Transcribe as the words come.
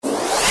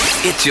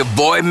It's your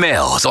boy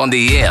Mel's on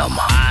the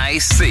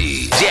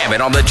MIC. Jam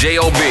it on the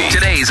JOB.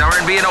 Today's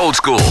R&B and old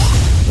school.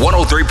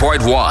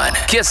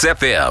 103.1 Kiss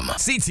FM.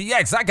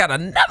 CTX, I got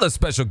another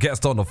special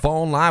guest on the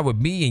phone line with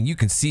me, and you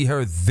can see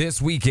her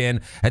this weekend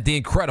at the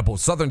incredible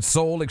Southern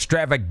Soul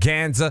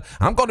Extravaganza.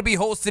 I'm going to be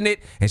hosting it,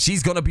 and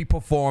she's going to be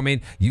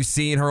performing. You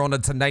seen her on the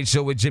Tonight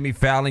Show with Jimmy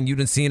Fallon. You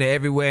done seen her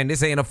everywhere, and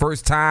this ain't her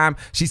first time.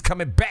 She's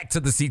coming back to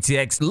the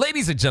CTX.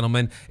 Ladies and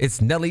gentlemen, it's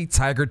Nelly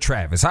Tiger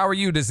Travis. How are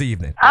you this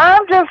evening?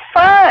 I'm just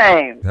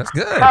fine. That's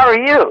good. How are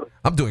you?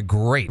 I'm doing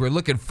great. We're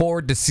looking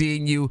forward to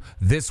seeing you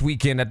this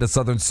weekend at the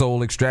Southern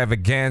Soul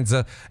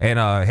Extravaganza. And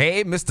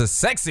hey, Mr.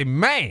 Sexy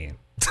Man.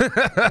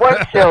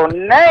 What your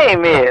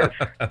name is?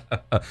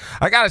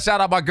 I got to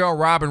shout out my girl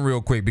Robin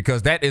real quick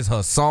because that is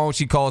her song.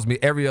 She calls me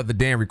every other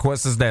day and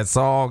requests that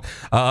song.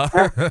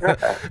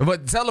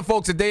 But tell the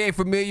folks that they ain't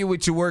familiar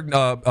with your work,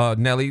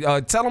 Nelly.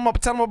 Tell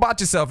them about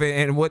yourself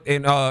and what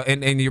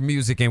and your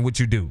music and what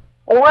you do.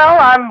 Well,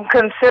 I'm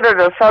considered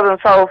a Southern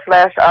Soul /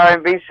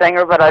 R&B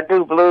singer, but I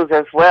do blues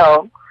as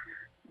well.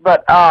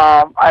 But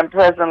I'm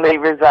presently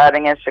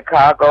residing in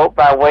Chicago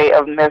by way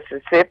of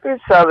Mississippi,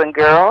 Southern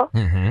girl.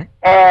 Mm-hmm.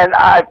 And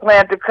I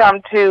plan to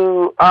come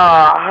to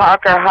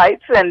Harker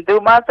Heights and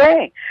do my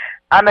thing.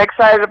 I'm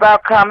excited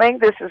about coming.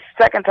 This is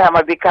the second time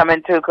I'll be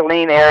coming to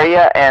Killeen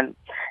area, and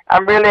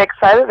I'm really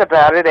excited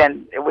about it.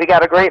 And we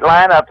got a great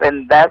lineup,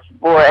 and that's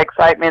more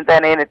excitement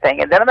than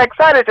anything. And then I'm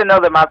excited to know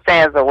that my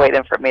fans are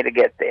waiting for me to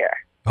get there.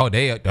 Oh,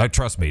 they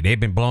trust me. They've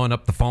been blowing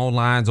up the phone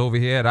lines over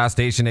here at our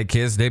station at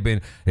Kiss. They've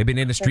been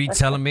in the street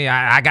telling me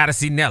I got to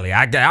see Nelly.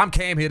 I'm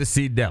came here to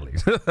see Nelly.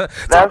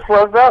 That's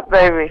what's up,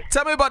 baby.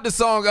 Tell me about the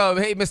song.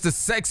 Hey, Mr.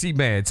 Sexy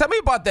Man. Tell me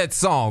about that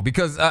song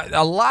because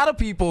a lot of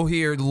people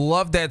here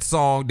love that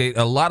song.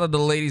 A lot of the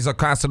ladies are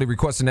constantly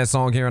requesting that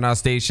song here on our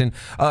station.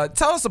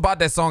 Tell us about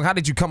that song. How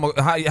did you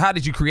how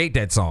did you create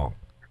that song?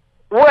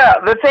 Well,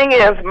 the thing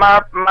is,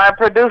 my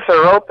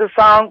producer wrote the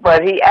song,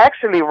 but he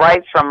actually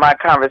writes from my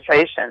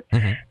conversation.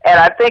 Mm-hmm. And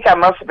I think I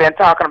must have been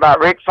talking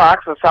about Rick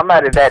Fox or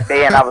somebody that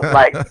day, and I was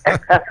like,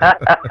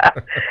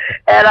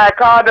 and I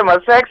called him a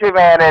sexy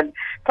man, and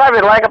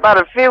probably like about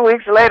a few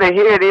weeks later,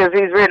 here it is,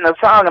 he's written a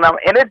song,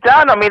 and it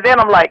dawned on me then,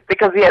 I'm like,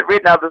 because he had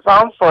written other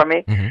songs for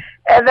me, mm-hmm.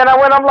 And then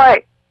I'm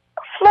like,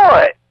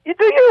 Floyd, do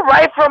you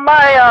write from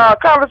my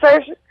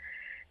conversation?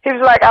 He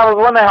was like, I was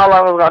wondering how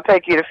long it was going to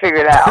take you to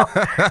figure it out.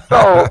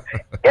 So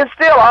it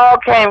still all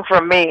came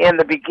from me in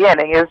the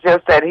beginning. It's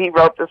just that he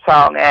wrote the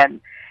song and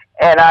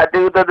I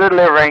do the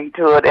delivering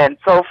to it. And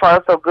so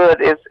far, so good.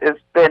 It's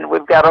been,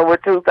 we've got over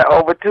 2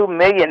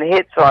 million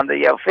hits on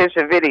the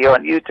official video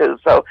on YouTube.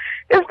 So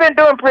it's been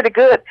doing pretty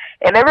good.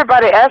 And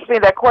everybody asked me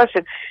that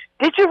question,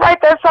 did you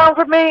write that song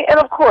for me? And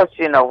of course,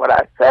 you know what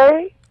I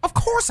say. Of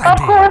course I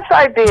did. Of course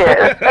I did.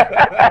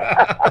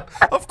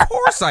 Of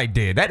course I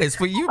did. That is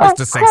for you,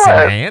 Mr. Sexy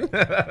Man.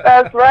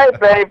 That's right,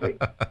 baby.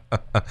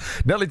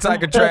 Nelly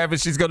Tiger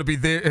Travis, she's going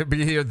to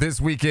be here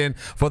this weekend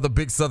for the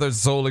Big Southern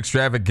Soul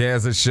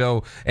Extravaganza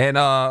show. And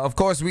of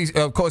course we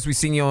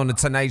seen you on the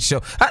Tonight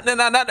Show.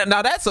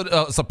 Now that's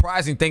a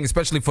surprising thing,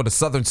 especially for the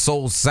Southern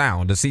Soul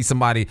sound, to see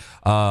somebody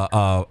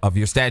of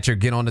your stature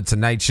get on the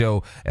Tonight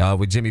Show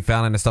with Jimmy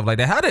Fallon and stuff like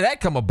that. How did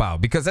that come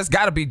about? Because that's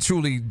got to be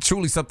truly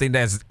something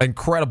that's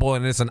incredible.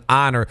 And it's an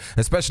honor,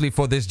 especially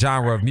for this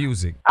genre of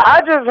music. I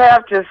just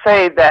have to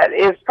say that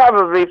it's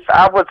probably,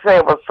 I would say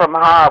it was from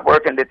hard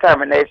work and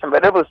determination,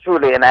 but it was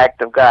truly an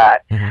act of God.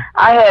 Mm-hmm.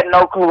 I had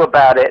no clue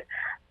about it.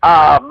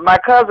 My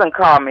cousin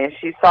called me and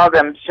she saw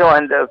them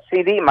showing my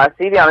CD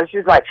on it.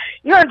 She's like,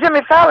 you're on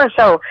Jimmy Fallon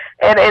show.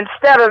 And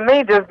instead of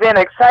me just being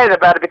excited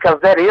about it because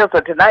that is a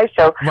Tonight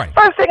Show, right.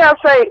 First thing I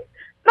say,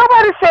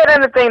 nobody said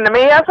anything to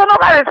me. I said,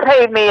 nobody's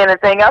paid me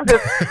anything. And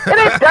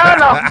it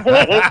dawned on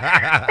me.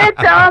 It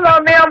dawned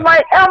on me. I'm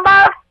like, am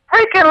I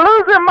freaking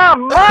losing my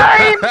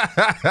mind?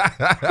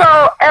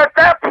 So at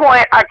that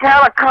point, I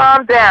kind of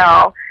calmed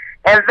down,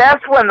 and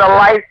that's when the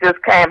lights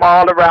just came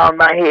all around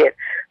my head.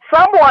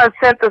 Someone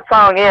sent the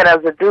song in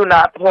as a do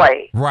not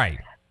play.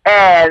 Right.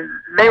 And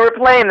they were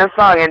playing the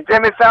song, and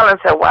Jimmy Fallon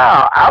said,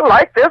 wow, I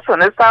like this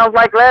one. It sounds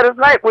like Gladys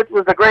Knight, which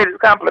was the greatest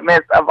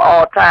compliment of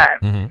all time.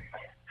 Mm-hmm.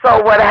 So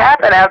what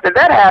happened after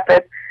that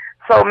happened,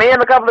 so me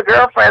and a couple of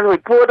girlfriends, we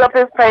pulled up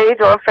his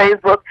page on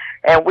Facebook,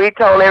 and we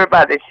told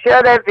everybody to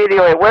share that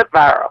video. It went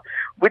viral.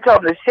 We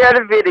told them to share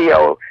the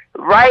video,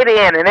 write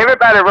in, and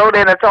everybody wrote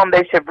in and told them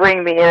they should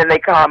bring me in, and they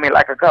called me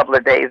like a couple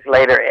of days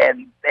later,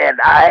 and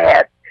I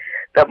had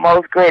the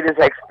most greatest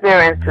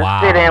experience to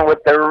sit in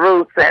with the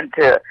Roots and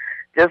to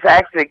just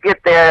actually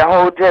get there and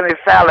hold Jimmy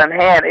Fallon's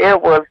hand. It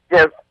was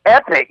just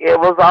epic. It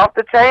was off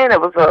the chain.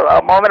 It was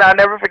a moment I'll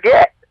never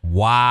forget.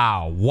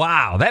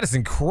 Wow. That is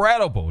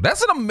incredible.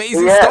 That's an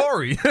amazing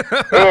story.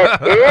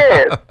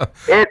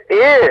 It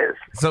is.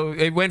 So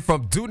it went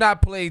from do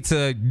not play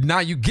to now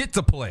you get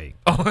to play.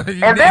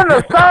 And then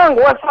the song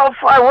was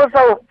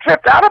so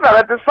tripped out about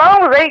it. The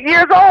song was 8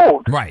 years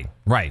old. Right.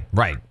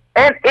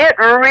 And it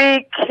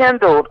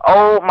rekindled.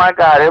 Oh my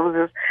God. It was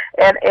just,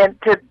 and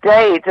to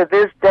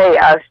this day,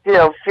 I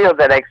still feel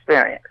that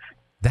experience.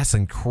 That's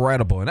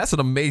incredible, and that's an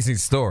amazing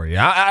story.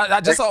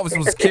 I just always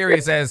was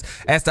curious as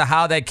to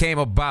how that came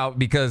about,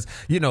 because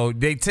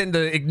they tend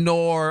to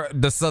ignore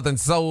the Southern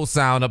soul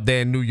sound up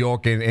there in New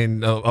York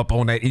and up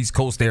on that East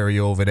Coast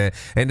area over there,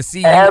 and to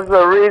see as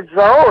a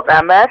result,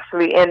 I'm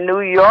actually in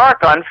New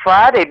York on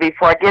Friday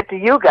before I get to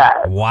you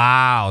guys.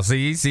 Wow,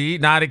 see,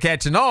 now they're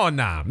catching on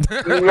now.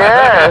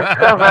 Yes.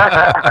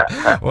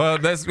 Well,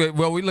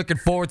 we're looking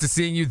forward to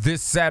seeing you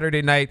this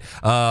Saturday night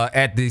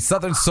at the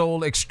Southern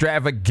Soul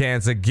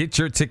Extravaganza. Get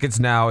your tickets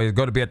now. It's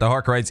going to be at the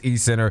Harker Heights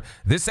East Center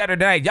this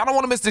Saturday night. Y'all don't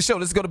want to miss the show.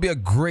 This is going to be a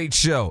great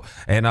show.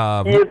 And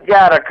you've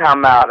got to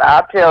come out.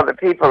 I'll tell the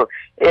people,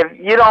 if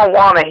you don't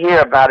want to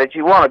hear about it,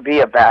 you want to be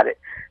about it.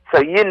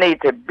 So you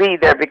need to be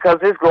there, because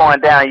it's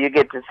going down. You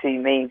get to see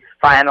me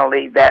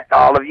finally, that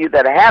all of you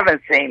that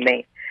haven't seen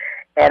me.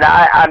 And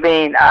I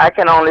mean, I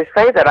can only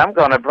say that I'm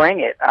going to bring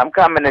it. I'm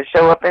coming to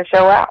show up and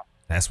show out.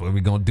 That's what we're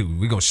going to do.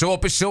 We're going to show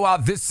up and show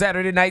out this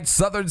Saturday night.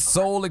 Southern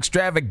Soul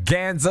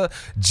Extravaganza.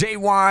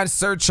 J-Wan,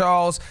 Sir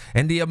Charles,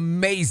 and the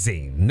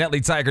amazing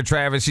Nellie Tiger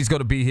Travis. She's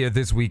going to be here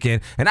this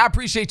weekend. And I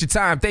appreciate your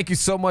time. Thank you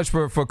so much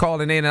for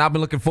calling in. And I've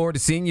been looking forward to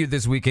seeing you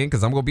this weekend,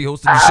 because I'm going to be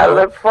hosting the show. I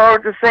look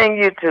forward to seeing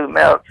you too,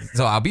 Mel.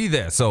 So I'll be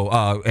there. So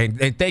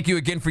and thank you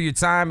again for your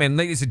time. And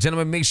ladies and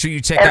gentlemen, make sure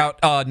you check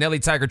out Nellie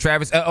Tiger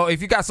Travis.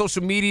 If you got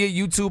social media,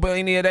 YouTube, or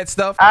any of that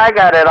stuff. I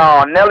got it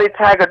all.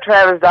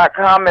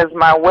 NellieTigerTravis.com is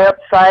my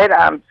website.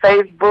 I'm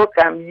Facebook,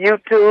 I'm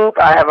YouTube.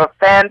 I have a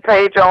fan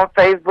page on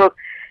Facebook.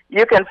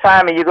 You can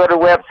find me. You go to the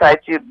website.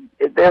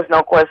 There's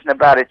no question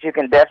about it. You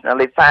can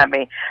definitely find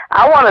me.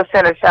 I want to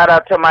send a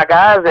shout-out to my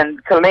guys in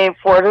Killeen,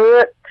 Fort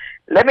Hood.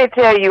 Let me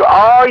tell you,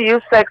 all you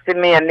sexy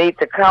men need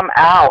to come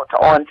out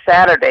on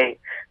Saturday.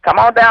 Come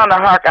on down to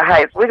Harker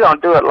Heights. We're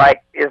going to do it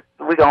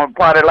we're going to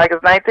party like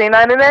it's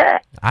 1999.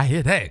 I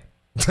hear that.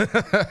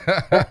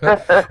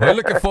 We're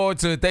looking forward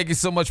to it. Thank you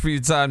so much for your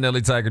time,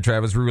 Nellie Tiger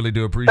Travis. We really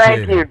do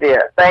appreciate it. Thank you,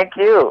 dear. Thank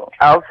you.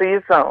 I'll see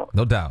you soon.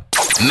 No doubt.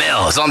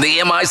 Mel's on the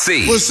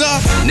MIC. What's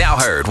up? Now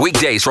heard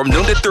weekdays from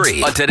noon to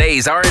 3 on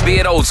today's R&B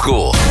and Old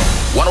School.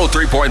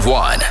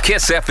 103.1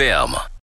 KISS FM.